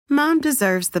Mom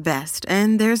deserves the best,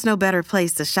 and there's no better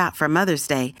place to shop for Mother's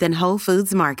Day than Whole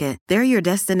Foods Market. They're your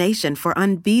destination for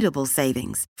unbeatable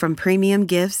savings, from premium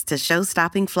gifts to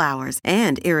show-stopping flowers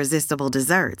and irresistible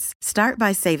desserts. Start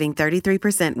by saving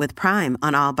 33% with Prime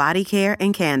on all body care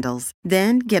and candles.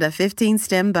 Then get a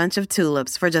 15-stem bunch of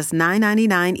tulips for just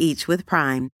 $9.99 each with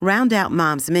Prime. Round out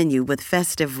Mom's menu with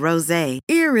festive rosé,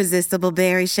 irresistible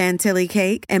berry chantilly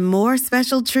cake, and more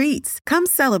special treats. Come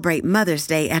celebrate Mother's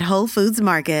Day at Whole Foods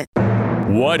Market.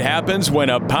 What happens when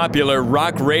a popular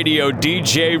rock radio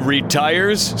DJ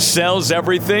retires, sells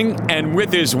everything, and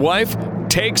with his wife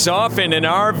takes off in an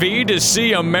RV to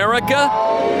see America?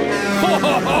 Ho,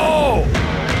 ho, ho!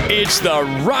 It's the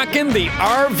Rockin' the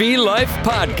RV Life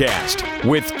podcast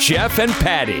with Jeff and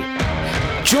Patty.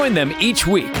 Join them each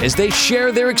week as they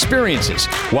share their experiences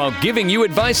while giving you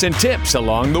advice and tips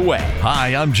along the way.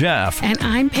 Hi, I'm Jeff. And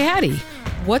I'm Patty.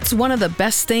 What's one of the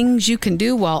best things you can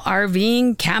do while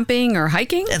RVing, camping, or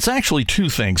hiking? It's actually two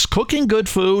things: cooking good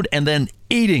food and then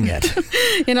eating it.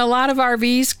 In a lot of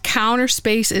RVs, counter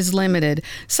space is limited.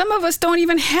 Some of us don't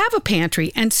even have a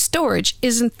pantry, and storage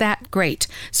isn't that great.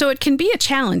 So it can be a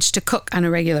challenge to cook on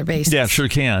a regular basis. Yeah, sure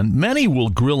can. Many will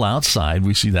grill outside.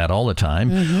 We see that all the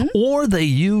time. Mm-hmm. Or they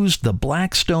use the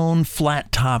Blackstone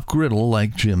flat top griddle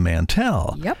like Jim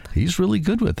Mantell. Yep. He's really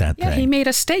good with that thing. Yeah, he made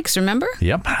us steaks, remember?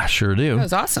 Yep, I sure do. That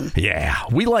was awesome. Yeah,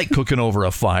 we like cooking over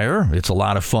a fire. It's a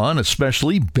lot of fun,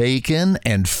 especially bacon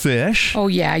and fish. Oh,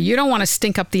 yeah, you don't want to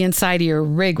stink up the inside of your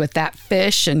rig with that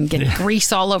fish and get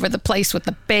grease all over the place with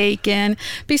the bacon.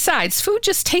 Besides, food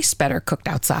just tastes better cooked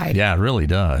outside. Yeah, it really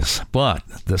does. But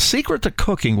the secret to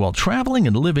cooking while traveling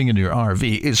and living in your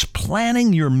RV is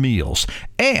planning your meals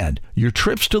and your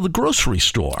trips to the grocery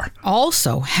store.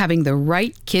 Also, having the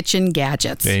right kitchen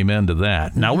gadgets. Amen to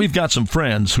that. Now, we've got some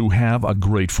friends who have a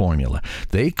great formula.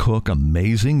 They cook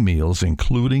amazing meals,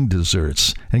 including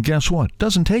desserts. And guess what?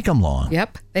 Doesn't take them long.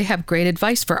 Yep. They have great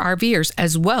advice for RVers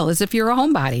as well as if you're a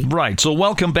homebody. Right. So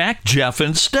welcome back, Jeff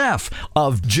and Steph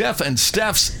of Jeff and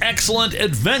Steph's Excellent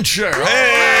Adventure.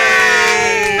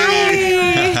 Hey!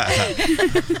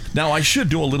 Now, I should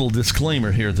do a little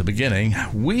disclaimer here at the beginning.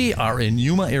 We are in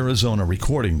Yuma, Arizona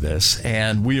recording this,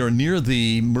 and we are near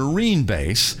the Marine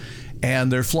base.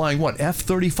 And they're flying, what,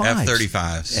 F-35s?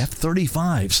 F-35s.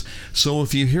 F-35s. So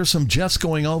if you hear some jets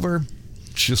going over,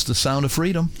 it's just the sound of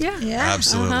freedom. Yeah.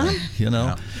 Absolutely. Uh-huh. You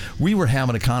know, we were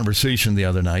having a conversation the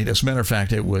other night. As a matter of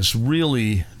fact, it was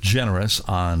really generous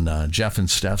on Jeff and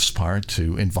Steph's part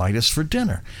to invite us for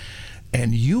dinner.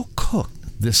 And you cooked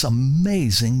this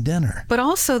amazing dinner. But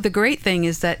also the great thing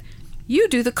is that you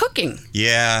do the cooking.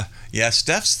 Yeah.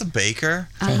 Steph's the baker.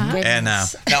 Uh-huh. And now,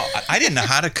 I didn't know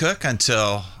how to cook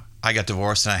until I got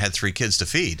divorced and I had 3 kids to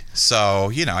feed.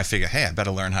 So, I figured, hey, I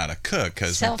better learn how to cook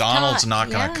because McDonald's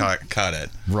not going to cut it.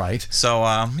 Right. So,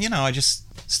 I just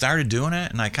started doing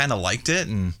it and I kind of liked it.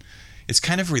 And it's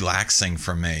kind of relaxing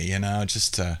for me,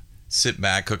 just to sit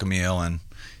back, cook a meal, and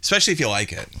especially if you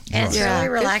like it. And it's really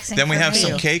relaxing. Then we for have me.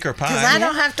 some cake or pie. Because I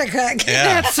don't have to cook.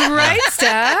 Yeah. That's right,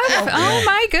 Steph. Oh,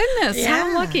 my goodness.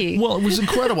 How lucky. Well, it was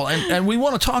incredible. And we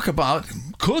want to talk about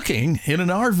cooking in an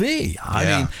RV. I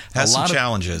mean, has some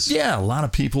challenges. Yeah, a lot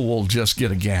of people will just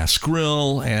get a gas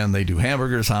grill and they do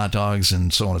hamburgers, hot dogs,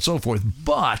 and so on and so forth.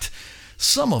 But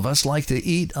some of us like to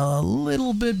eat a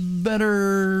little bit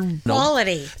better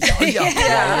quality.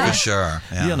 For sure.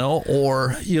 Yeah. Or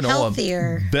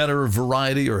healthier. A better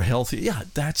variety or healthy. Yeah,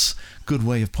 that's a good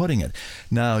way of putting it.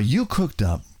 Now, you cooked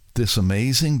up this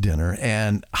amazing dinner,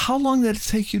 and how long did it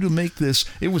take you to make this?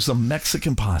 It was the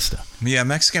Mexican pasta. Yeah,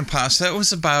 Mexican pasta. It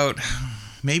was about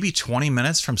maybe 20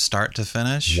 minutes from start to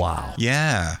finish. Wow.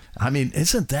 Yeah. I mean,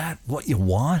 isn't that what you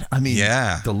want? I mean,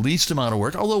 the least amount of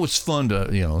work, although it's fun to,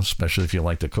 especially if you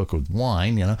like to cook with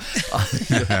wine,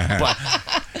 but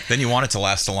then you want it to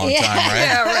last a long time,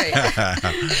 right? Yeah,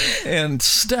 right. And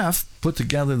Steph put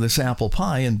together this apple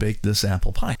pie and baked this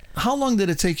apple pie. How long did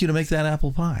it take you to make that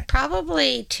apple pie?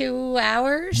 Probably 2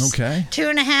 hours. Okay.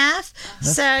 2.5.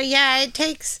 So, it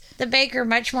takes the baker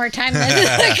much more time than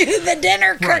the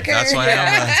dinner cooker.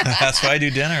 Right. That's why I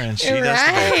do dinner and she does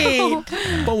the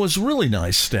baking. But what's really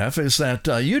nice, Steph, is that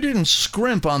you didn't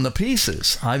scrimp on the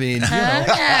pieces. I mean,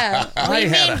 we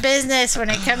mean business when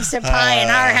it comes to pie in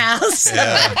our house.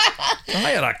 Yeah.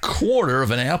 I had a quarter of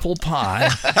an apple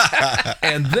pie,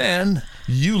 and then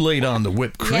you laid on the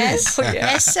whipped cream.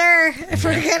 Yes, sir. If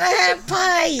we're gonna have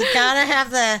pie, you gotta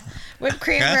have the whipped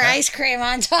cream or ice cream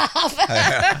on top.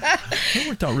 It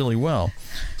worked out really well.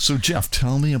 So, Jeff,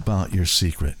 tell me about your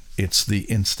secret. It's the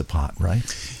Instapot, right?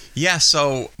 Yeah,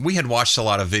 so we had watched a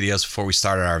lot of videos before we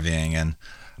started RVing, and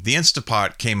the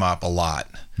Instapot came up a lot.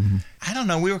 I don't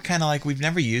know. We were kind of like, we've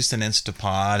never used an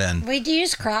Instapot, and We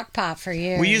used crock pot for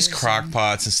years. we used crock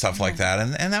pots and stuff like that,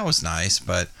 and that was nice.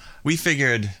 But we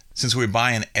figured, since we're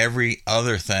buying every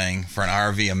other thing for an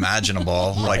RV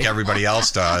imaginable, like everybody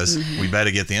else does, we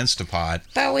better get the Instapot.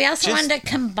 But we also Just- wanted to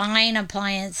combine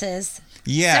appliances.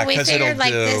 Yeah, So we because figured it'll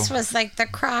like do this was like the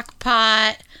crock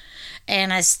pot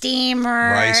and a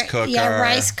steamer. Rice cooker. Yeah,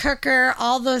 rice cooker.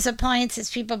 All those appliances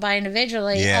people buy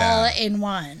individually, Yeah. all in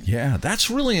one. Yeah, that's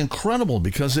really incredible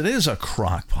because it is a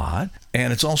crock pot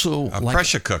and it's also a like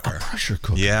pressure cooker. A pressure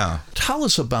cooker. Yeah. Tell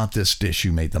us about this dish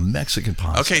you made, the Mexican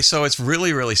pasta. Okay, so it's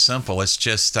really, really simple. It's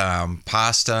just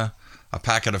pasta, a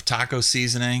packet of taco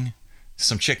seasoning,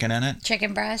 some chicken in it,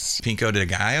 Chicken breast, pico de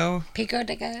gallo. pico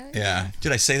de gallo. Yeah.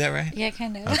 Did I say that right? Yeah,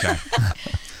 kind of. Okay.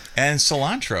 And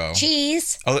cilantro.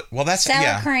 Cheese. Oh, well, that's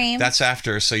Sour cream. That's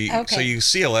after. So Okay. you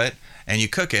seal it and you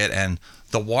cook it, and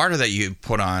the water that you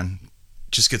put on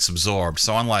just gets absorbed.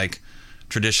 So unlike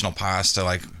traditional pasta,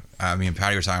 like me and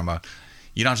Patty were talking about,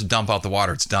 you don't have to dump out the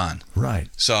water. It's done. Right.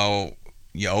 So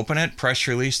you open it,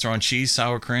 pressure release, throw in cheese,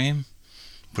 sour cream,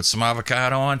 put some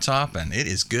avocado on top, and it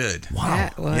is good. Wow.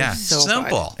 That was Yeah, so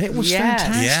simple. good. It was Yes.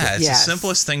 fantastic. Yeah, it's Yes. the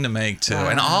simplest thing to make too.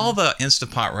 And all the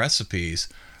Instapot recipes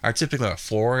are typically like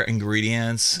 4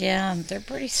 ingredients. Yeah, they're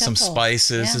pretty Some simple.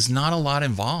 spices. Yeah. There's not a lot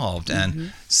involved,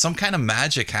 and some kind of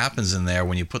magic happens in there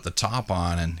when you put the top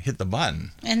on and hit the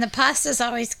button. And the pasta's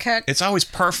always cooked It's always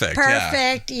perfect. Yeah.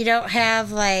 perfect. You don't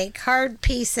have like hard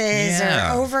pieces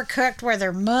Yeah. or overcooked where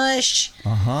they're mush. You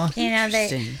know,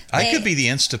 Interesting. I could be the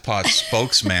Instapot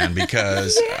spokesman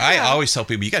because I always tell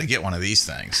people you got to get one of these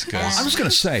things because I was going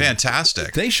to say,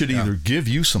 fantastic. they should either give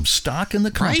you some stock in the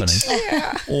company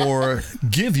or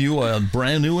give you a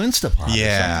brand new Instapot. or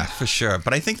Yeah, for sure.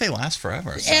 But I think they last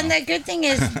forever. So. And the good thing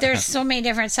is there's so many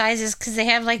different sizes because they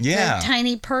have like Yeah. the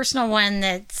tiny personal one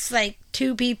that's like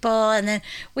 2 people, and then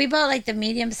we bought like the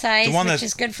medium size, The one which that's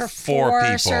is good for 4 4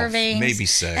 people, servings, maybe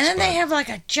 6, And then they but- have like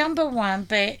a jumbo one,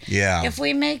 but Yeah. if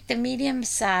we make the medium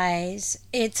size,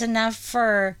 it's enough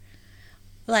for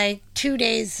like 2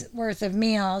 days worth of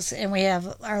meals, and we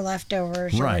have our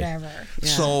leftovers or Right. whatever.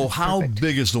 So how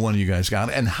big is the one you guys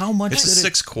got, and how much It's a did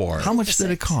it? 6-quart. How much did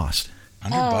it cost?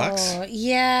 $100. Oh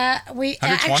yeah, we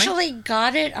 120? actually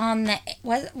got it on the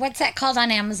what's that called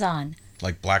on Amazon?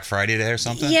 Like Black Friday Day or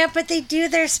something? Yeah, but they do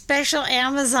their special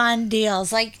Amazon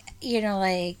deals, like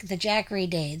like the Jackery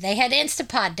Day. They had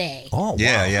Instapot Day, Oh, wow.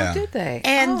 Yeah, yeah. Did they?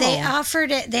 and they Oh.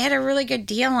 offered it. They had a really good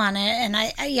deal on it, and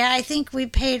I think we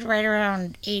paid right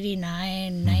around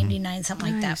 $89.99,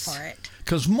 something like that Nice. for it.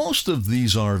 Because most of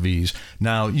these RVs,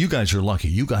 now you guys are lucky.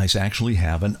 You guys actually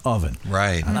have an oven.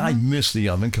 Right. And I miss the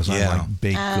oven because I Yeah. like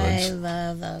baked I goods.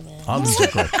 love ovens. Ovens are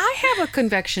great. I have a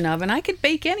convection oven. I could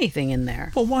bake anything in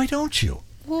there. Well, why don't you?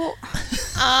 Well,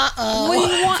 what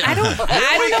do you want? I don't know.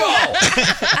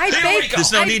 I bake.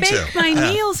 There's no I need bake to. my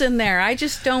meals in there. I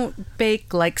just don't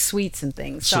bake like sweets and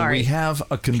things. So Sorry. we have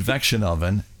a convection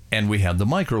oven and we have the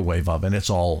microwave oven. It's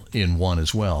all in one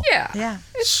as well. yeah. Yeah.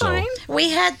 It's So- fine.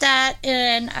 We had that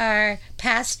in our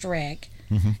past rig.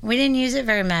 We didn't use it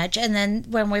very much, and then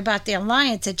when we bought the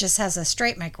Alliance, it just has a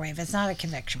straight microwave. It's not a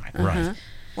convection microwave. Right.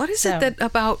 What is So- it that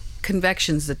about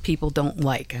convections that people don't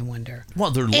like? I wonder. Well,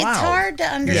 they're loud. It's hard to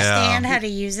understand how to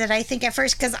use it, I think, at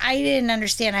first, because I didn't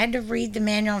understand. I had to read the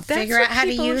manual and That's figure what out how to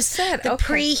people have use said. the Okay.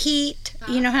 preheat.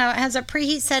 You know how it has a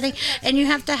preheat setting, and you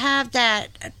have to have that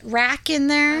rack in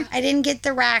there. I didn't get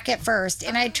the rack at first,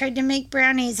 and I tried to make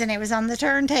brownies, and it was on the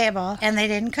turntable, and they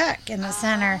didn't cook in the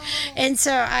center. And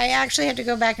so I actually had to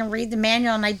go back and read the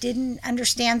manual, and I didn't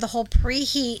understand the whole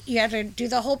preheat. You have to do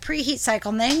the whole preheat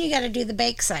cycle, and then you got to do the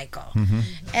bake cycle.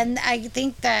 And I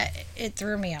think that it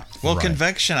threw me off. Well,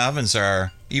 convection ovens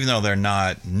are, even though they're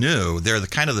not new, they're the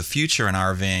kind of the future in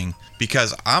RVing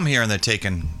because I'm hearing they're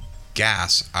taking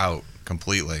gas out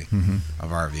completely of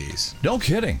RVs. No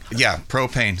kidding. Yeah,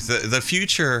 propane. The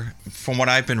future, from what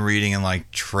I've been reading in like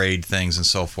trade things and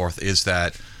so forth, is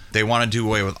that they want to do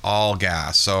away with all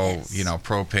gas. So,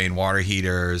 propane, water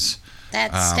heaters.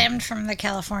 That stemmed from the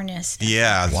California stuff.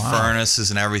 Yeah, furnaces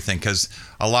and everything. Because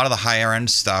a lot of the higher end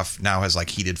stuff now has like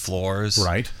heated floors.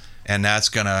 Right. And that's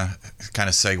going to kind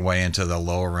of segue into the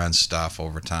lower end stuff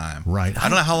over time. Right. I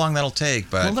don't know how long that'll take,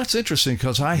 but Well, that's interesting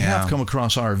because I have come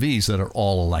across RVs that are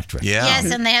all electric. yeah.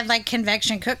 Yes, and they have like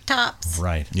convection cooktops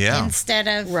Right. Yeah. instead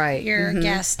of Right. your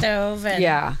gas stove. And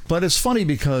Yeah. But it's funny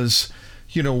because,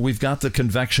 we've got the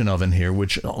convection oven here,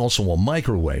 which also will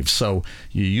microwave. So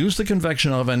you use the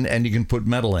convection oven and you can put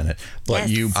metal in it. But Yes.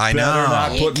 you I better know.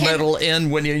 not You put can- metal in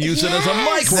when you use it as a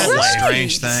Yes. microwave. That's a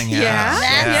strange thing. Yeah.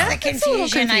 That's the It's a little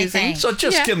confusion, I confusing. think. So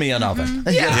just give me an oven.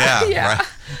 Yeah. Right.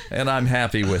 And I'm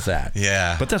happy with that.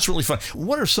 Yeah. But that's really fun.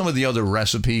 What are some of the other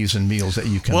recipes and meals that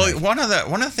you can Well, make? one of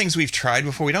the things we've tried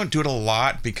before, we don't do it a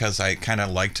lot because I kind of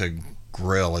like to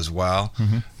grill as well.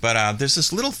 But there's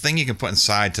this little thing you can put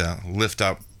inside to lift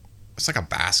up. It's like a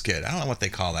basket. I don't know what they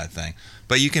call that thing.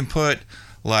 But you can put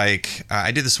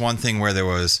I did this one thing where there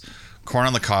was corn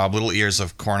on the cob, little ears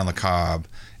of corn on the cob,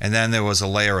 and then there was a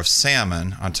layer of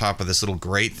salmon on top of this little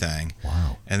grate thing.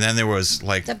 Wow. And then there was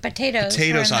The potatoes were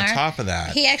in on there. top of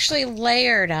that. He actually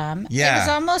layered them. Yeah. It was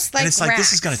almost like and it's like, this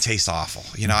is racks. going to taste awful.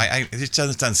 It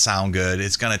doesn't sound good.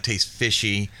 It's going to taste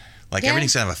fishy. Like, Yeah.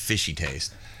 everything's going to have a fishy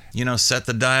taste. Set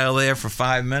the dial there for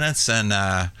 5 minutes and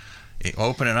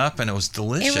open it up, and it was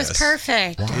delicious. It was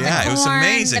perfect. Wow. Yeah, it was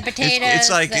amazing. The potatoes.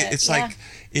 It's like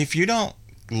if you don't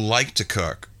like to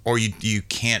cook, or you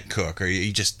can't cook, or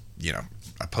you just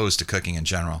opposed to cooking in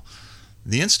general,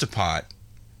 the Instapot.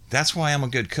 That's why I'm a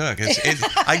good cook.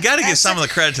 I got to give some of the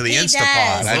credit to the He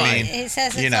Instapot. does. I mean, He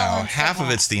says it's all half of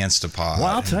Instapot. it's the Instapot. Well,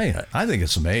 I'll tell you, I think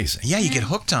it's amazing. Yeah, you get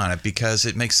hooked on it because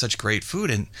it makes such great food.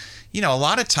 And, a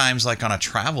lot of times, like on a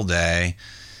travel day,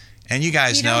 and you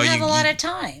guys You know, don't have a lot of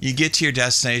time. you get to your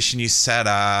destination, you set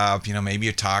up, maybe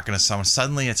you're talking to someone,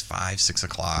 suddenly it's 5, 6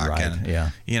 o'clock. Right, And, yeah.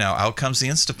 out comes the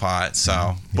Instapot.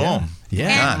 So, boom.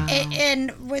 Yeah. Done.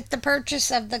 And with the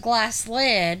purchase of the glass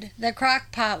lid, the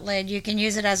crock pot lid, you can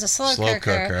use it as a slow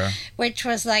cooker, which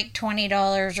was like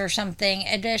 $20 or something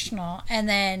additional. And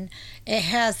then it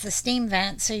has the steam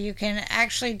vent, so you can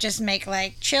actually just make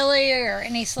like chili or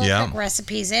any slow Yeah. cook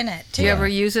recipes in it too. Do you ever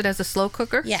use it as a slow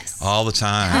cooker? Yes. All the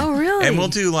time. Oh, really? And we'll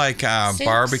do like Soups.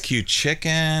 barbecue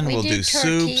chicken. We We'll do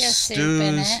tortilla soups, soup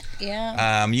in stews. it.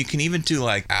 Yeah. You can even do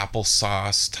like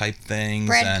applesauce type things.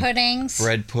 Bread and puddings.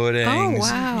 Bread puddings. Oh,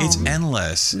 wow. It's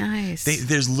endless. Nice.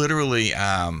 There's literally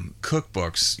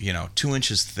cookbooks, 2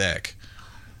 inches thick,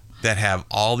 that have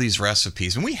all these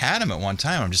recipes. And we had them at one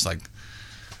time. I'm just like,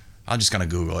 I'm just going to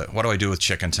Google it. What do I do with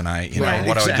chicken tonight? Right,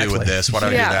 What do I do exactly. with this? What do I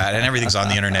do Yeah. with that? And everything's on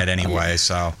the internet anyway.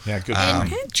 So Yeah, good.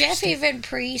 And Jeff even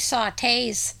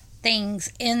pre-sautés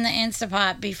things in the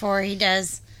Instapot before he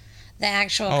does the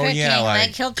actual Oh, cooking. yeah,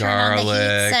 like he'll turn on the garlic.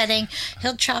 heat setting,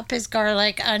 he'll chop his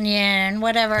garlic, onion,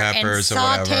 whatever, Peppers and or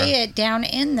saute whatever. it down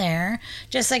in there,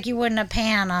 just like you would in a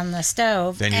pan on the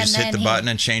stove. then you and just hit the he- button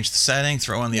and change the setting,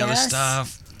 throw in the other Yes.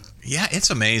 stuff. Yeah,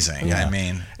 it's amazing. Yeah. I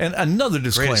mean, And another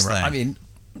disclaimer. thing. I mean,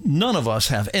 none of us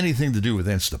have anything to do with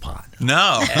Instapot.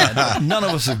 no. And none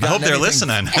of us have I got hope they're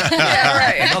listening. Yeah,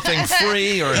 right. Nothing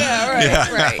free or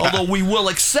Right. although we will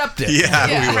accept it. yeah,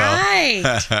 we will.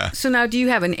 Right. So now, do you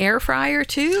have an air fryer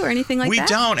too, or anything like We that?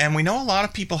 don't, and we know a lot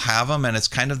of people have them, and it's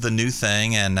kind of the new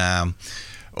thing. And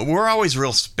we're always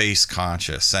real space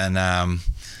conscious and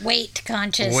Weight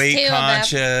conscious. weight too, about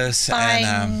conscious, buying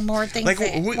and more things. like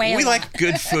that weigh we a like lot.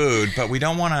 good food, but we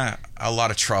don't want a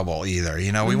lot of trouble either. We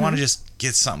Mm-hmm. want to just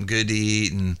get something good to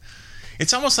eat, and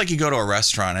it's almost like you go to a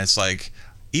restaurant. And it's like,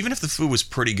 even if the food was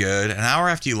pretty good, an hour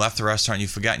after you left the restaurant,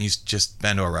 you've forgotten you just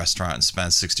been to a restaurant and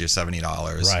spent $60 or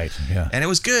 $70. Right, yeah. And it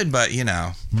was good, but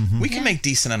we can make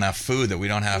decent enough food that we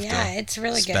don't have Yeah, to it's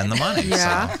really spend good. the money.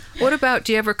 Yeah. So. What about?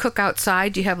 Do you ever cook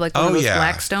outside? Do you have like one Oh, of those yeah.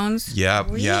 Blackstones? Yep,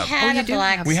 We yep. had you a do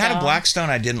black have We had a stone. Blackstone.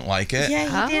 I didn't like it. Yeah,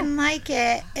 Oh. he didn't like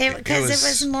it because it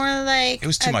was more like It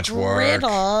was too a much work.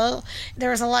 griddle.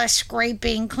 There was a lot of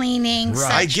scraping, cleaning. Right.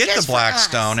 I such, get the just for us.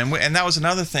 Blackstone, and that was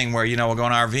another thing where we're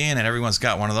going RVing and everyone's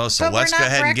got one of those, so But let's we're go not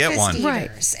ahead and get breakfast one.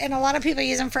 eaters. And a lot of people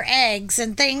use them for eggs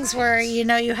and things where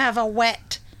you have a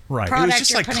wet Right. It was It product was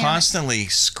just you're like putting on it. constantly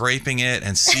scraping it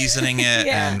and seasoning it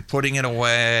Yeah. and putting it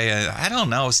away. And I don't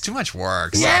know, it's too much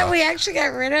work. Yeah, so. we actually got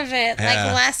rid of it like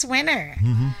Yeah. last winter.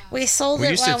 We sold We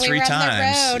it used while it we 3 were on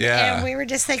times, the road, yeah. and we were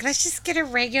just like, let's just get a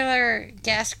regular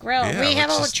gas grill. Yeah, we have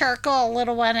let's a just- charcoal, a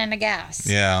little one, and a gas.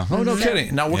 Yeah. Oh, no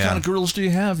kidding. Now, what Yeah. kind of grills do you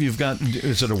have? You've got,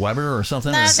 is it a Weber or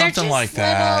something? No, Or- they're something just like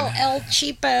that. Little El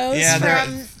Cheapos Yeah, from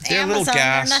they're Amazon. little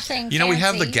gas. They're nothing we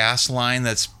have the fancy. gas line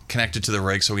that's connected to the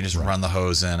rig, so we just run the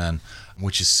hose in, and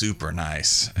which is super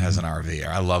nice as an RVer.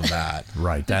 I love that.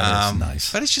 Right, that is nice.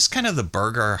 But it's just kind of the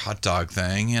burger hot dog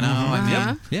thing, I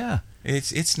mean, Yeah.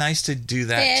 it's nice to do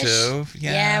that Fish. too.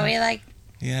 Yeah, we like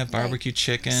Yeah, barbecue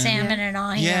chicken. salmon and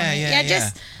all. Yeah, yeah.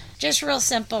 Just real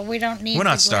simple. We don't need. We're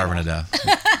not the starving to griddle.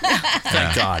 death.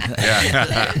 Thank God.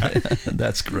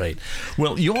 That's great.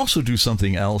 Well, you also do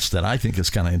something else that I think is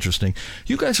kind of interesting.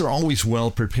 You guys are always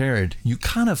well prepared. You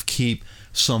kind of keep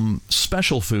some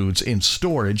special foods in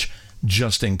storage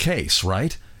just in case,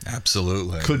 right?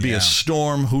 Absolutely. Could be a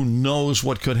storm. Who knows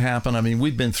what could happen? I mean,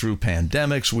 we've been through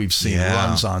pandemics. We've seen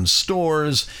runs on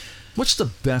stores. What's the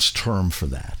best term for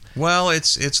that? Well,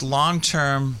 it's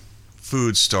long-term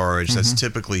food storage that's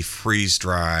typically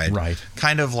freeze-dried. Right.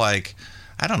 Kind of like,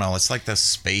 I don't know, it's like the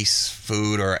space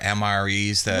food or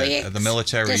MREs that the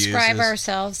military uses. We describe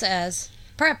ourselves as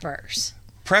preppers.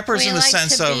 Preppers in the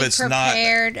sense of it's not...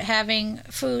 prepared, having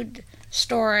food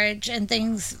storage and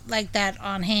things like that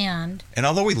on hand. And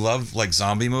although we love like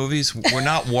zombie movies, we're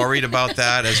not worried about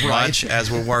that as much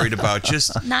as we're worried about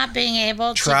just not being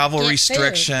able travel to get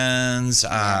restrictions,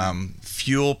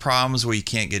 fuel problems where you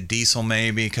can't get diesel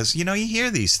maybe, because you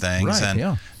hear these things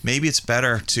maybe it's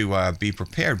better to be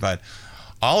prepared. But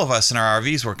all of us in our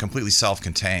RVs were completely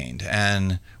self-contained,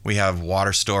 and we have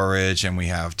water storage, and we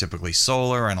have typically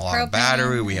solar and a lot of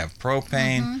battery. We have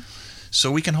propane. So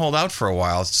we can hold out for a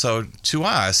while. So to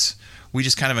us, we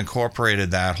just kind of incorporated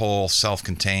that whole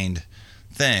self-contained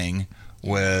thing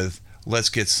with, let's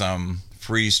get some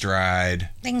freeze-dried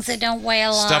things that don't weigh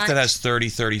a lot. Stuff that has 30,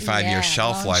 35 year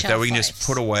shelf life that we can just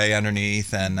put away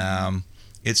underneath, and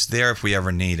it's there if we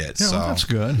ever need it. Yeah, so that's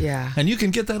good. Yeah. And you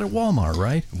can get that at Walmart,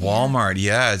 right? Walmart,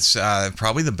 it's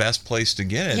probably the best place to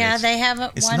get it. Yeah, they have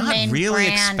one main really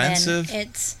brand, expensive.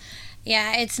 And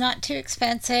it's not too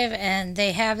expensive, and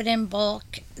they have it in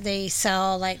bulk. They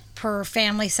sell like per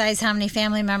family size, how many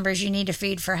family members you need to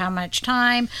feed for how much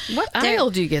time. What aisle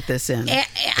do you get this in? It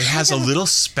has a little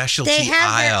specialty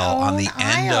aisle on the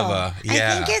end of a.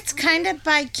 Yeah. I think it's kind of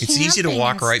by camping. It's easy to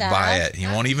walk right stuff. by it. You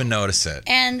won't even notice it.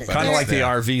 And kind of like the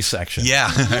RV section.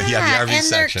 Yeah, the RV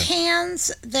section. And they're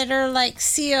cans that are like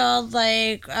sealed,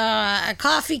 like a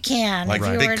coffee can. Like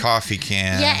a big coffee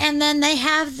can. Yeah, and then they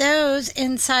have those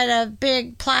inside of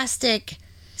big plastic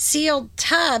sealed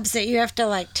tubs that you have to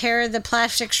like tear the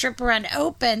plastic strip around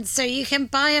open, so you can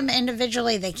buy them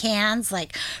individually, the cans,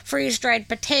 like freeze-dried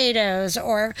potatoes,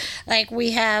 or like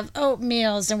we have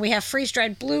oatmeals, and we have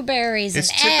freeze-dried blueberries and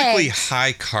eggs. It's typically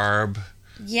high carb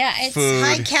it's food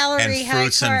high calorie, and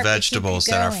fruits high carb and vegetables to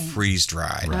keep it that are going.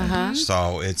 freeze-dried.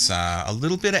 So it's a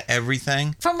little bit of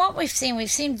everything. From what we've seen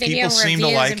video People seem to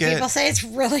reviews, like and it. people say it's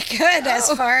really good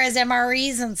as far as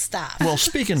MREs and stuff. Well,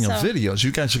 speaking of videos,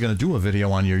 you guys are going to do a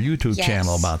video on your YouTube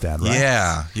channel about that,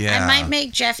 right? Yeah. I might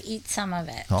make Jeff eat some of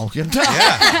it. Oh, Yeah,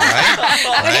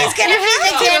 right? He's going to be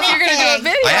the guinea You're going to do a pig.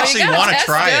 video. I actually want to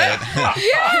try it.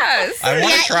 Yes. I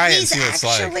want to try it and see what it's He's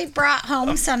actually like. brought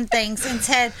home some things and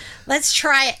said, let's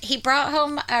try it. He brought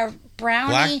home a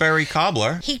brownie. Blackberry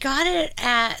cobbler. He got it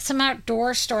at some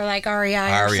outdoor store like REI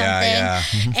or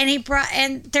something.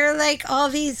 And they're like all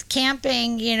these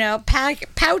camping,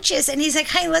 pouches. And he's like,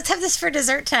 hey, let's have this for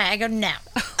dessert tonight. I go, no.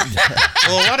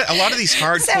 Well, a lot of these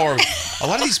hardcore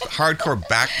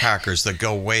backpackers that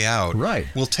go way out,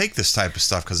 will take this type of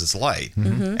stuff because it's light,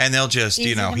 and they'll just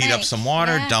heat up some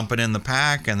water, dump it in the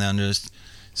pack, and then just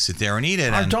sit there and eat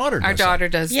it. Our daughter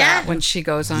does that when she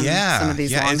goes on some of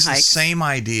these long it's hikes. The same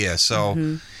idea.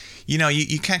 So,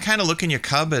 you can kind of look in your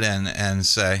cupboard and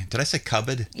say, did I say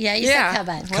cupboard? Yeah, you said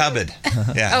cupboard. Cupboard.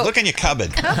 Yeah, look in your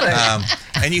cupboard.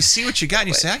 And you see what you got, and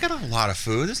you say, I got a lot of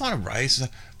food. There's a lot of rice.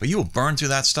 But you will burn through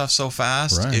that stuff so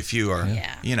fast if you are,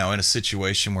 in a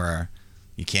situation where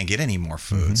you can't get any more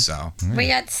food. So we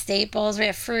got staples. We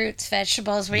have fruits,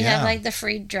 vegetables. We have like the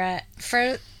fruit.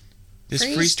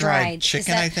 There's freeze-dried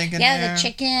chicken, I think, in there. Yeah, the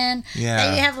chicken.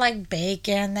 Yeah. They have like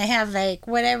bacon. They have like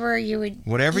whatever you would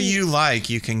eat. You like,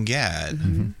 you can get.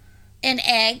 And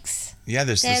eggs. Yeah,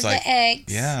 there's this like the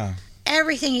eggs. Yeah.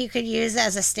 Everything you could use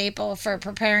as a staple for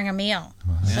preparing a meal.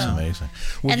 That's amazing.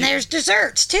 And there's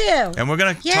desserts too. And we're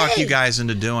going to talk you guys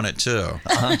into doing it too.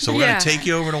 So we're going to take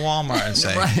you over to Walmart and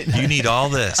say, you need all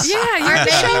this. Yeah, you have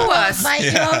to show us. Invite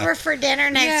you over for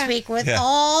dinner next week with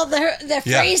all the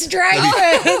freeze-dried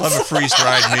foods. We'll have a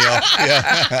freeze-dried meal.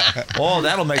 Yeah. Oh,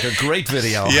 that'll make a great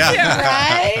video. Yeah.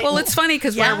 Right? Well, it's funny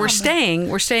because where we're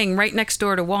staying right next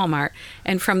door to Walmart,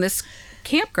 and from this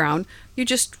campground, you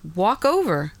just walk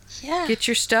over. Yeah. Get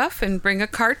your stuff and bring a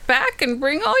cart back and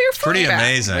bring all your food Pretty back.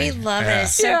 amazing. We love it.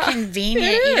 It's so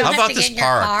convenient. You don't How have about to this get in your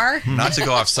park? car. Not to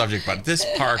go off subject, but this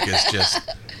park is just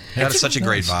got such a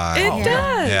great vibe. It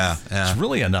does. Yeah. It's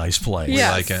really a nice place. We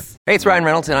like it. Hey, it's Ryan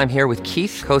Reynolds, and I'm here with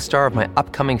Keith, co-star of my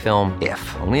upcoming film,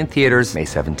 If, only in theaters May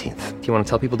 17th. Do you want to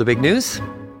tell people the big news?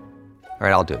 All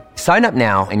right, I'll do it. Sign up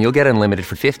now and you'll get unlimited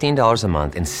for $15 a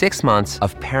month and 6 months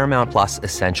of Paramount Plus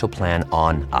Essential Plan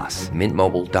on us.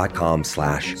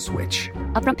 MintMobile.com/switch.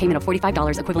 Upfront payment of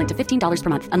 $45 equivalent to $15 per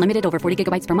month. Unlimited over 40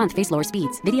 gigabytes per month. Face lower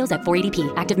speeds. Videos at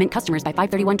 480p. Active Mint customers by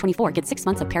 531.24 get 6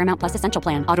 months of Paramount Plus Essential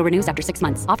Plan. Auto renews after 6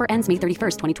 months. Offer ends May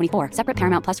 31st, 2024. Separate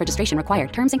Paramount Plus registration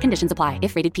required. Terms and conditions apply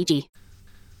if rated PG.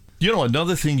 You know,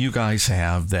 another thing you guys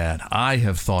have that I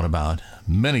have thought about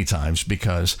many times,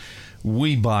 because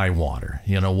we buy water,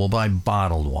 we'll buy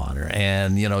bottled water,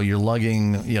 and, you're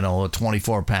lugging, a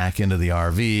 24-pack into the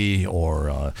RV, or,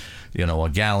 a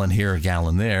gallon here, a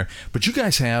gallon there. But you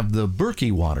guys have the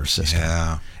Berkey water system.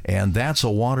 Yeah. And that's a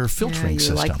water filtering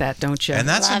system. You like that, don't you? And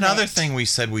that's Love another it. thing we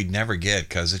said we'd never get,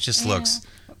 because it just looks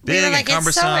We big were and like,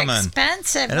 cumbersome. it's so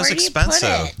expensive. And it's Where do you expensive.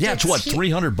 put it? Yeah, it's what,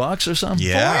 $300 or something?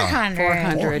 Yeah.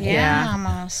 400. yeah.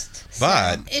 Almost.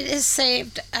 But- So it has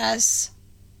saved us.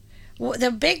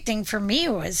 The big thing for me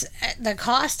was the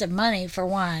cost of money, for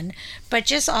one, but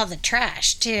just all the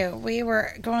trash, too. We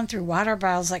were going through water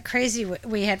bottles like crazy.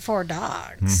 We had 4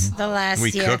 dogs the last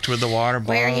We year. cooked with the water We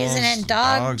were bottles. using it in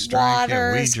Dogs dog drank it.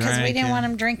 waters because we drank didn't it. want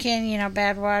them drinking,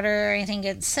 bad water or anything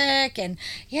getting sick. And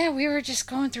yeah, we were just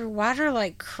going through water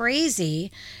like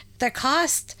crazy. The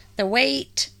cost, the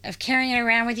weight of carrying it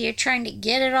around with you, trying to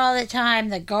get it all the time,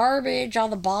 the garbage, all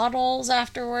the bottles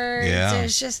afterwards. Yeah. It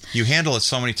was just. You handle it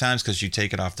so many times because you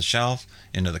take it off the shelf,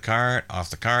 into the cart,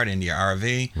 off the cart, into your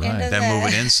RV, Right. then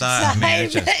move it inside. I mean,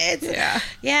 it just,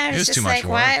 Yeah, it was too just much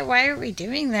like, why are we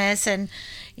doing this? And,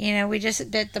 we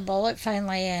just bit the bullet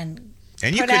finally and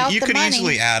you put out could the money.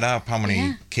 easily add up how many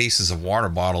Yeah. cases of water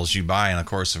bottles you buy in the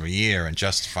course of a year and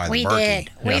justify the We Berkey. did.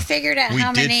 We figured out We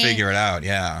how did many. figure it out,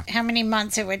 yeah. How many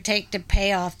months it would take to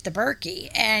pay off the Berkey.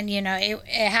 And, it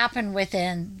happened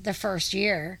within the first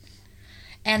year.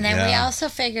 And then we Yeah. also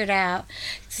figured out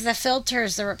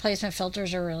the replacement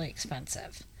filters are really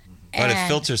expensive. But it And-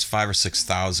 filters 5,000 or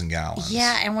 6,000 gallons.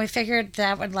 Yeah, and we figured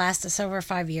that would last us over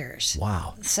 5 years.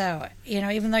 Wow. So,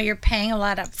 even though you're paying a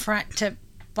lot up front to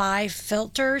buy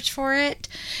filters for it,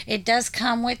 it does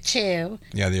come with 2.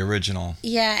 Yeah, the original.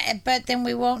 Yeah, but then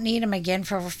we won't need them again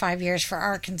for over 5 years for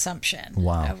our consumption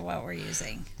Wow. of what we're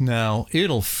using. Now,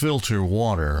 it'll filter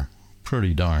water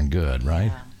pretty darn good,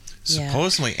 right? Yeah.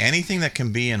 Supposedly anything that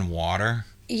can be in water.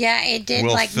 Yeah, it did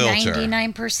Will like filter.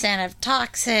 99% of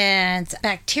toxins,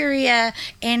 bacteria,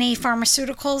 any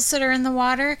pharmaceuticals that are in the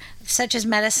water, such as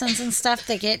medicines and stuff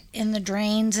that get in the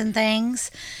drains and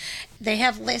things. They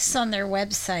have lists on their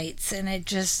websites, and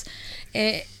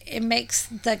it makes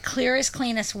the clearest,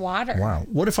 cleanest water. Wow.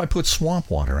 What if I put swamp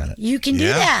water in it? You can do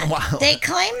Yeah. that. Wow. They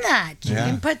claim that. You Yeah.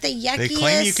 can put the yuckiest. They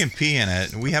claim you can pee in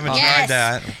it. We haven't Yes. tried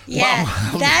that. Yeah,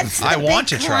 that's the I big want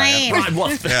to try it.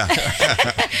 claim. Yeah.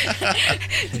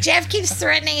 Jeff keeps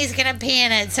threatening he's going to pee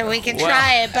in it so we can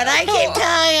try it, but I keep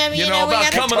telling him, You we know about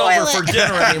got a coming toilet. over for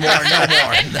dinner anymore. No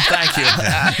more. Thank you.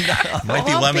 Might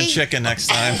be Won't lemon be. chicken next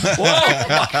time.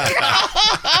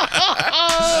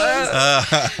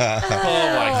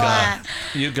 Oh, my God.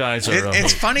 You guys are...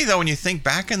 It's funny, though, when you think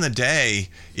back in the day,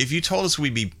 if you told us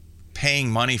we'd be paying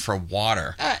money for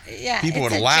water, Yeah, people would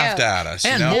it's have a laughed joke. at us.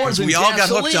 And you know? more 'Cause than we all got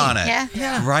hooked gasoline. on it.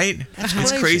 Yeah. Right?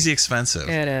 It's crazy expensive.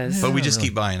 It is. But we just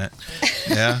keep buying it.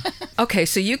 Yeah. Okay,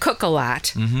 so you cook a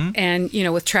lot, and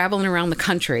with traveling around the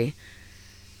country,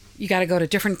 you got to go to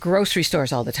different grocery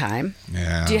stores all the time.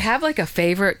 Yeah. Do you have like a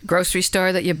favorite grocery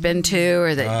store that you've been to,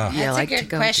 or that you That's like a to good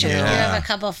go question. to? We do Yeah. have a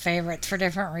couple of favorites for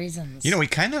different reasons. We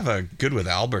kind of are good with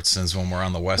Albertsons when we're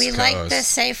on the West we Coast. like the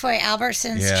Safeway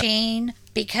Albertsons Yeah. chain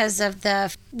because of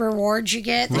the rewards you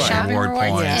get, the Right. shopping Reward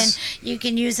rewards, points. and you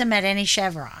can use them at any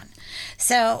Chevron.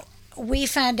 So we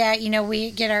found out, we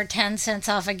get our 10 cents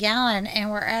off a gallon, and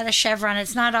we're at a Chevron.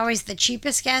 It's not always the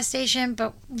cheapest gas station,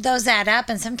 but those add up,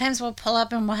 and sometimes we'll pull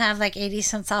up and we'll have like 80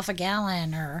 cents off a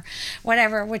gallon or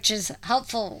whatever, which is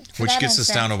helpful. For Which that gets us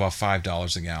instance. down to about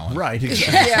 $5 a gallon. Right,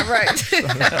 exactly. Yeah, right.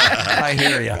 I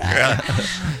hear you.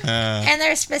 And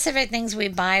there's specific things we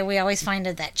buy. We always find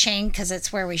at that chain because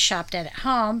it's where we shopped at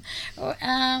home. But,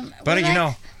 we you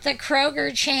know- the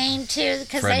Kroger chain too,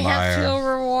 because Fred they Meyer. have fuel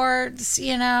rewards.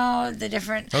 the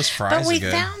different. Those fries But we are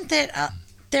good. found that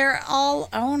they're all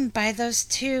owned by those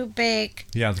two big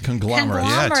Yeah, the conglomerate.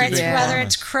 conglomerates, big whether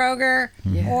conglomerates. it's Kroger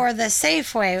or the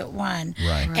Safeway one.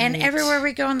 Right. And Right. everywhere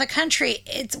we go in the country,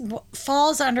 it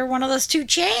falls under one of those two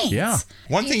chains. Yeah.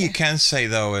 One thing you can say,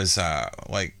 though, is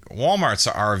Walmart's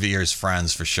are RVers'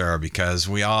 friends for sure, because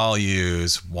we all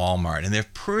use Walmart, and they're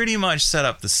pretty much set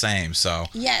up the same. So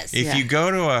Yes. if Yeah. you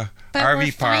go to a But RV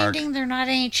we're park, finding they're not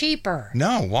any cheaper.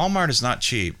 no, Walmart is not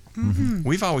cheap. Mm-hmm.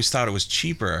 We've always thought it was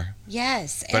cheaper.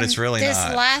 Yes. But it's really this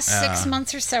not. last 6 Yeah.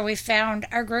 months or so, we found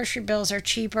our grocery bills are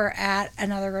cheaper at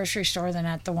another grocery store than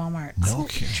at the Walmart. No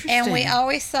kidding. And we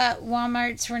always thought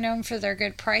Walmarts were known for their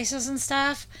good prices and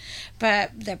stuff,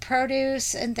 but the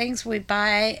produce and things we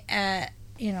buy at,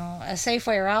 a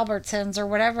Safeway or Albertsons or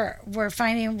whatever, we're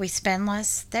finding we spend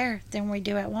less there than we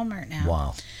do at Walmart now.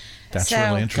 Wow. That's So-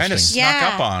 really Kind of interesting. snuck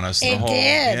up on us. The It whole,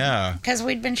 did. Yeah. Because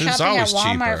we'd been It was shopping at always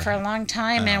Walmart cheaper. for a long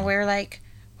time, and we were like,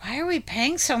 why are we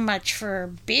paying so much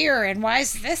for beer? And why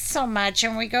is this so much?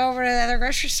 And we go over to the other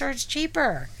grocery store, it's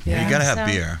cheaper. You got to have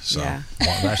beer. So Yeah.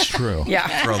 Well, that's true. Yeah.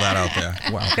 throw that out there.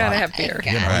 Well, Gotta have beer.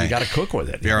 you know, Right. you got to cook with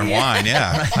it. Beer and wine,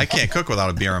 yeah. I can't cook without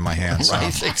a beer in my hand. So. Right,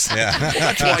 exactly. Yeah.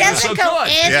 It doesn't go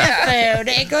in the food.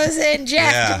 It goes in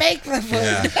Jeff Yeah. to make the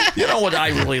food. Yeah. You know what I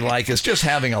really like is just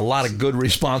having a lot of good,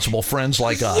 responsible friends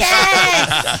like us.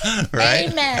 Yes. Right?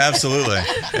 Amen. Absolutely.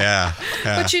 Yeah.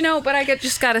 Yeah. But I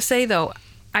just got to say, though,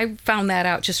 I found that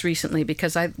out just recently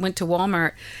because I went to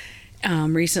Walmart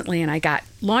recently and I got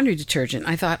laundry detergent.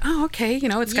 I thought, oh, okay,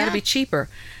 it's got to Yeah. be cheaper.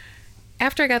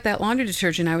 After I got that laundry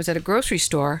detergent, I was at a grocery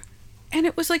store and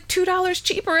it was like $2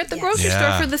 cheaper at the grocery Yeah.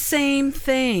 store for the same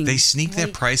thing. They sneak their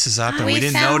prices up, and we we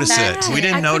didn't found notice that it. too. We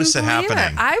didn't I notice it couldn't believe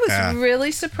happening. I was Yeah.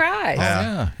 really surprised. Yeah.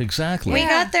 Yeah, exactly. We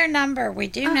got their number. We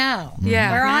do know.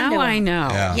 Yeah, We're on now to I them. know.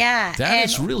 Yeah. Yeah, That and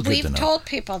is real good we've to know. told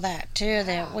people that too.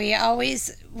 That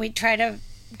we try to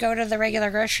go to the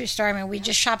regular grocery store. I mean, we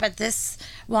just shop at this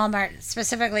Walmart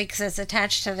specifically because it's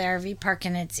attached to the RV park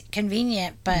and it's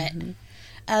convenient. But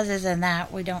other than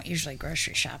that, we don't usually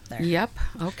grocery shop there. Yep.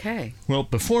 Okay. Well,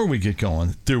 before we get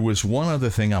going, there was one other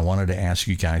thing I wanted to ask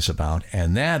you guys about,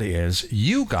 and that is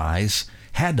you guys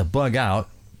had to bug out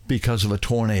because of a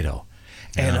tornado.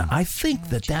 And I think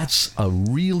that's a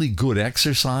really good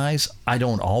exercise. I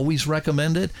don't always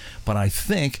recommend it, but I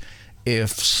think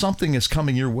if something is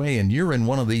coming your way and you're in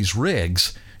one of these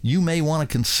rigs, you may want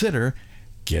to consider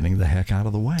getting the heck out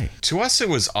of the way. To us, it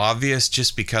was obvious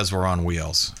just because we're on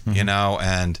wheels,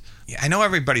 and I know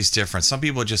everybody's different. Some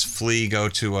people just flee, go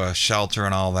to a shelter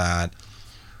and all that.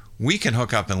 We can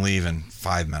hook up and leave in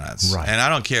 5 minutes. Right. And I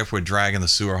don't care if we're dragging the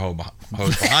sewer hose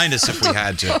behind us if we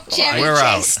had to. Chevy We're Chase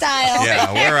out. style.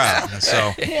 Yeah, we're out.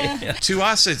 So to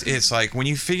us, it's like when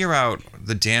you figure out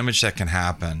the damage that can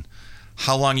happen,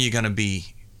 how long are you going to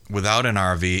be without an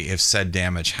RV if said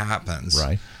damage happens?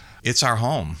 Right. It's our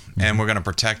home, and we're going to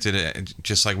protect it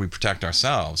just like we protect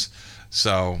ourselves.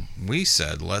 So we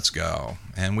said, let's go.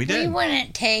 And we We did.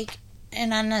 wouldn't take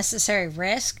an unnecessary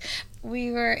risk.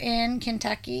 We were in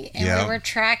Kentucky and Yeah. we were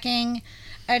tracking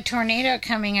a tornado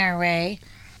coming our way.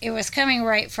 It was coming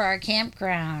right for our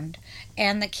campground.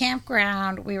 And the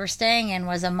campground we were staying in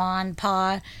was a Ma and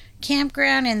Pa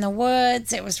campground in the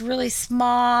woods. It was really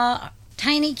small,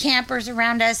 tiny campers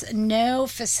around us, no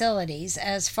facilities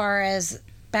as far as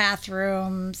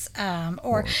bathrooms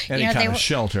or Any kind of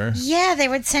shelter. Yeah, they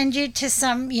would send you to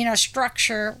some,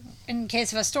 structure in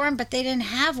case of a storm, but they didn't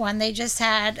have one. They just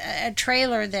had a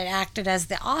trailer that acted as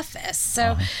the office.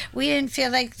 So we didn't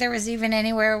feel like there was even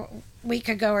anywhere we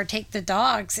could go or take the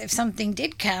dogs if something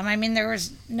did come. I mean, there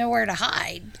was nowhere to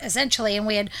hide, essentially, and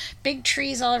we had big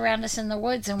trees all around us in the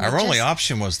woods. And Our only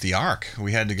option was the Ark.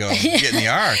 We had to go get in the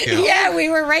Ark. Yeah, we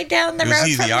were right down the It was road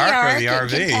either from the Ark or the in RV,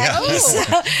 Kentucky. yeah.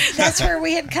 So that's where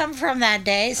we had come from that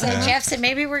day. So Jeff said,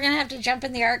 maybe we're going to have to jump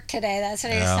in the Ark today. That's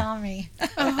what he was telling me.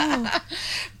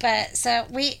 But so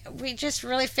we just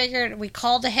really figured, we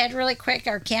called ahead really quick.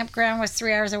 Our campground was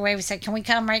 3 hours away. We said, can we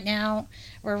come right now?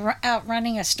 We're out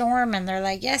running a storm. And they're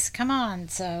like, yes, come on.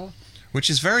 So, Which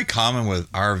is very common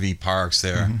with RV parks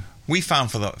there. We find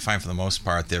for the most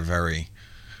part they're very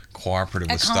cooperative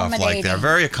with stuff like that.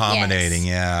 Very accommodating.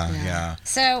 Yes. Yeah.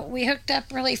 So we hooked up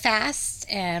really fast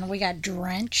and we got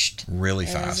drenched. Really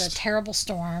It was a fast. terrible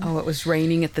storm. Oh, it was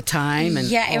raining at the time, and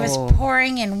Yeah, it was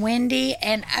pouring and windy,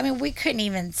 and I mean, we couldn't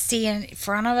even see in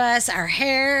front of us. Our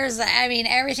hairs, I mean,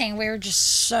 everything. We were just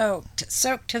soaked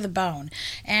to the bone.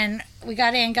 And we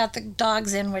got the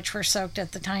dogs in, which were soaked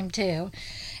at the time too.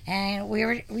 And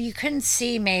you couldn't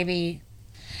see maybe.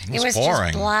 It was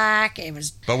pouring. just black. It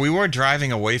was. But we were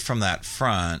driving away from that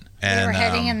front, and We were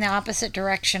heading in the opposite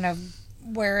direction of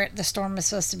where the storm was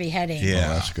supposed to be heading. Yeah.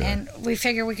 Oh, that's good. And we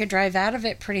figured we could drive out of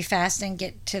it pretty fast and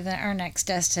get to our next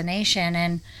destination.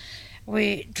 And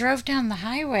we drove down the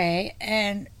highway,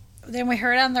 and then we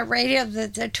heard on the radio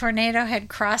that the tornado had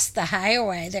crossed the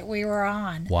highway that we were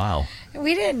on. Wow.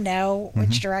 We didn't know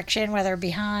which direction, whether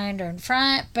behind or in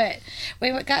front, but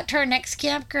we got to our next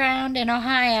campground in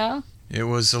Ohio. It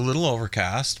was a little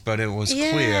overcast, but it was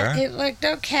Yeah, clear. it looked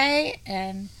okay,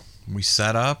 and We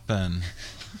set up and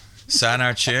sat in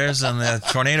our chairs, and the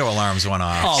tornado alarms went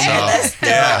off. Oh, so,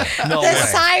 yeah. No the way.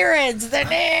 sirens,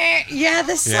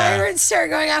 the sirens started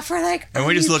going off. We're like, And are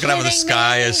we're just you looking up at the kidding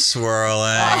sky me? is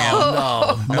swirling.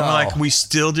 No. And we're like, we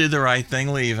still did the right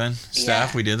thing leaving. Steph,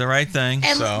 Yeah. we did the right thing.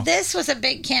 And so this was a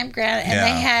big campground, and Yeah.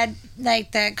 they had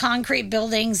like the concrete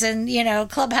buildings and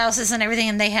clubhouses and everything,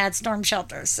 and they had storm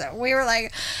shelters. So we were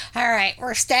like, all right,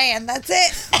 we're staying. That's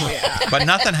it. But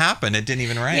nothing happened. It didn't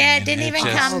even rain. Yeah, it didn't even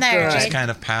just, come there. It just It kind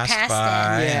of passed passed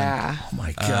by. it. and- yeah. Oh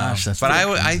my gosh, that's But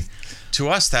very to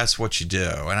us, that's what you do.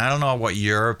 And I don't know what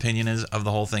your opinion is of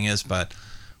the whole thing is, but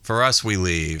for us, we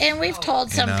leave. And we've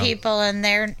told some people, and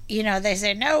they're, they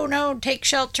say, no, take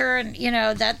shelter. And,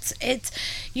 it's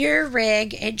your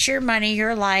rig, it's your money,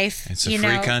 your life. It's a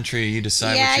free country. You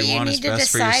decide what you want is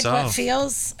best for yourself. You need to decide what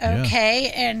feels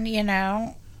okay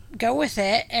and, go with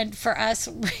it. And for us,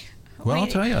 well, I'll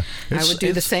tell you. I would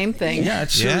do the same thing. Yeah,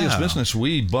 it's serious business.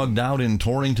 We bugged out in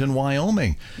Torrington,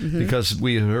 Wyoming, because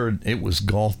we heard it was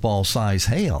golf ball size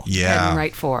hail. Yeah. Heading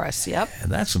right for us, yep.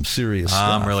 And that's some serious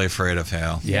stuff. I'm really afraid of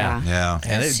hail. Yeah.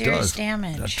 And it does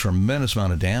damage. A tremendous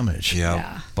amount of damage.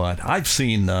 Yeah. But I've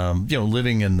seen,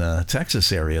 living in the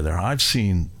Texas area there, I've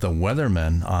seen the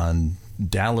weathermen on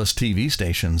Dallas TV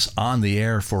stations on the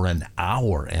air for an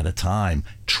hour at a time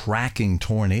tracking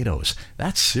tornadoes.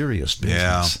 That's serious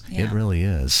business. Yeah. It really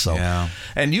is. So,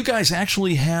 and you guys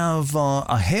actually have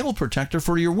a hail protector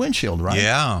for your windshield, right?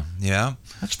 Yeah.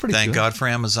 That's pretty Thank good. God for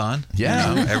Amazon.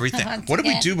 Yeah. Everything. What did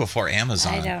we do before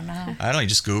Amazon? I don't know. I don't know. You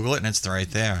just Google it and it's right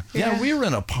there. Yeah, we were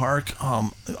in a park.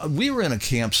 We were in a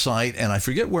campsite, and I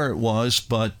forget where it was,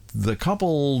 but the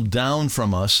couple down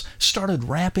from us started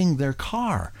wrapping their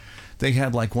car. They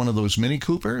had like one of those Mini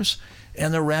Coopers,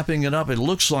 and they're wrapping it up. It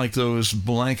looks like those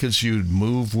blankets you'd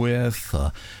move with,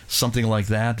 something like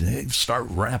that. They start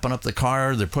wrapping up the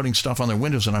car. They're putting stuff on their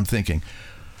windows, and I'm thinking,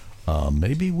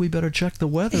 maybe we better check the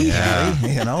weather.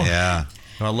 Yeah.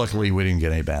 Well, luckily, we didn't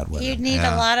get any bad weather. You'd need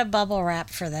a lot of bubble wrap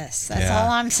for this. That's all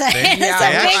I'm saying. It's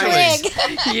a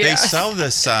big rig. They sell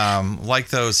this, like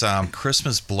those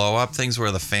Christmas blow-up things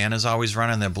where the fan is always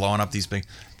running. They're blowing up these big...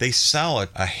 They sell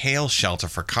a hail shelter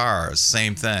for cars.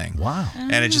 Same thing. Wow.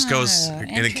 And it just goes...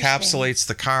 It encapsulates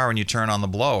the car when you turn on the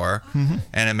blower,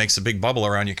 and it makes a big bubble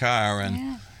around your car.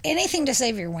 And anything to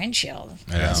save your windshield.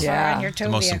 Yeah. On your tow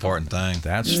the most vehicle. important thing.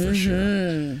 That's for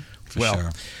sure. For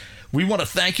sure. We want to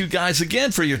thank you guys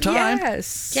again for your time.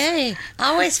 Yes. Yay.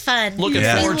 Always fun. Looking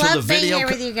forward to the love being video. here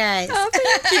with you guys. Oh,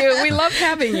 thank you. We love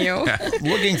having you.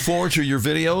 Looking forward to your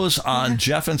videos on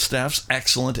Jeff and Steph's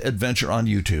Excellent Adventure on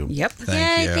YouTube. Yep.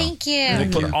 Thank you.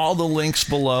 We'll put all the links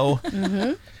below.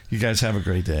 You guys have a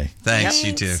great day. Thanks.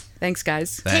 You too. Thanks,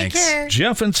 guys. Thanks. Take care.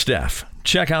 Jeff and Steph.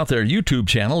 Check out their YouTube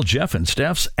channel, Jeff and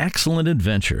Steph's Excellent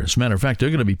Adventure. As a matter of fact, they're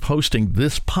going to be posting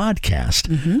this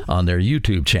podcast on their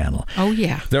YouTube channel. Oh,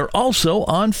 yeah. They're also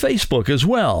on Facebook as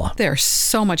well. They're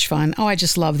so much fun. Oh, I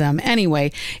just love them.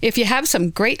 Anyway, if you have some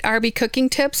great RV cooking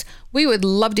tips, we would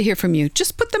love to hear from you.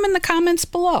 Just put them in the comments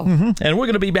below. And we're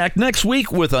going to be back next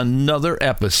week with another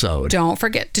episode. Don't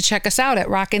forget to check us out at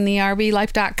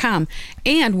rockingthervlife.com.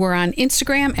 And we're on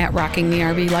Instagram at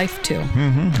rockingthervlife too.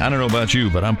 I don't know about you,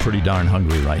 but I'm pretty darn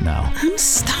hungry right now. I'm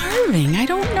starving. I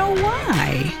don't know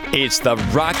why. It's the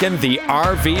Rockin' the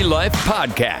RV Life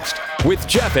podcast with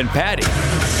Jeff and Patty.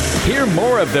 Hear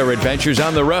more of their adventures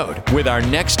on the road with our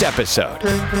next episode.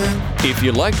 If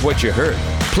you liked what you heard,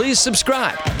 please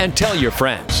subscribe and tell your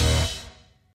friends.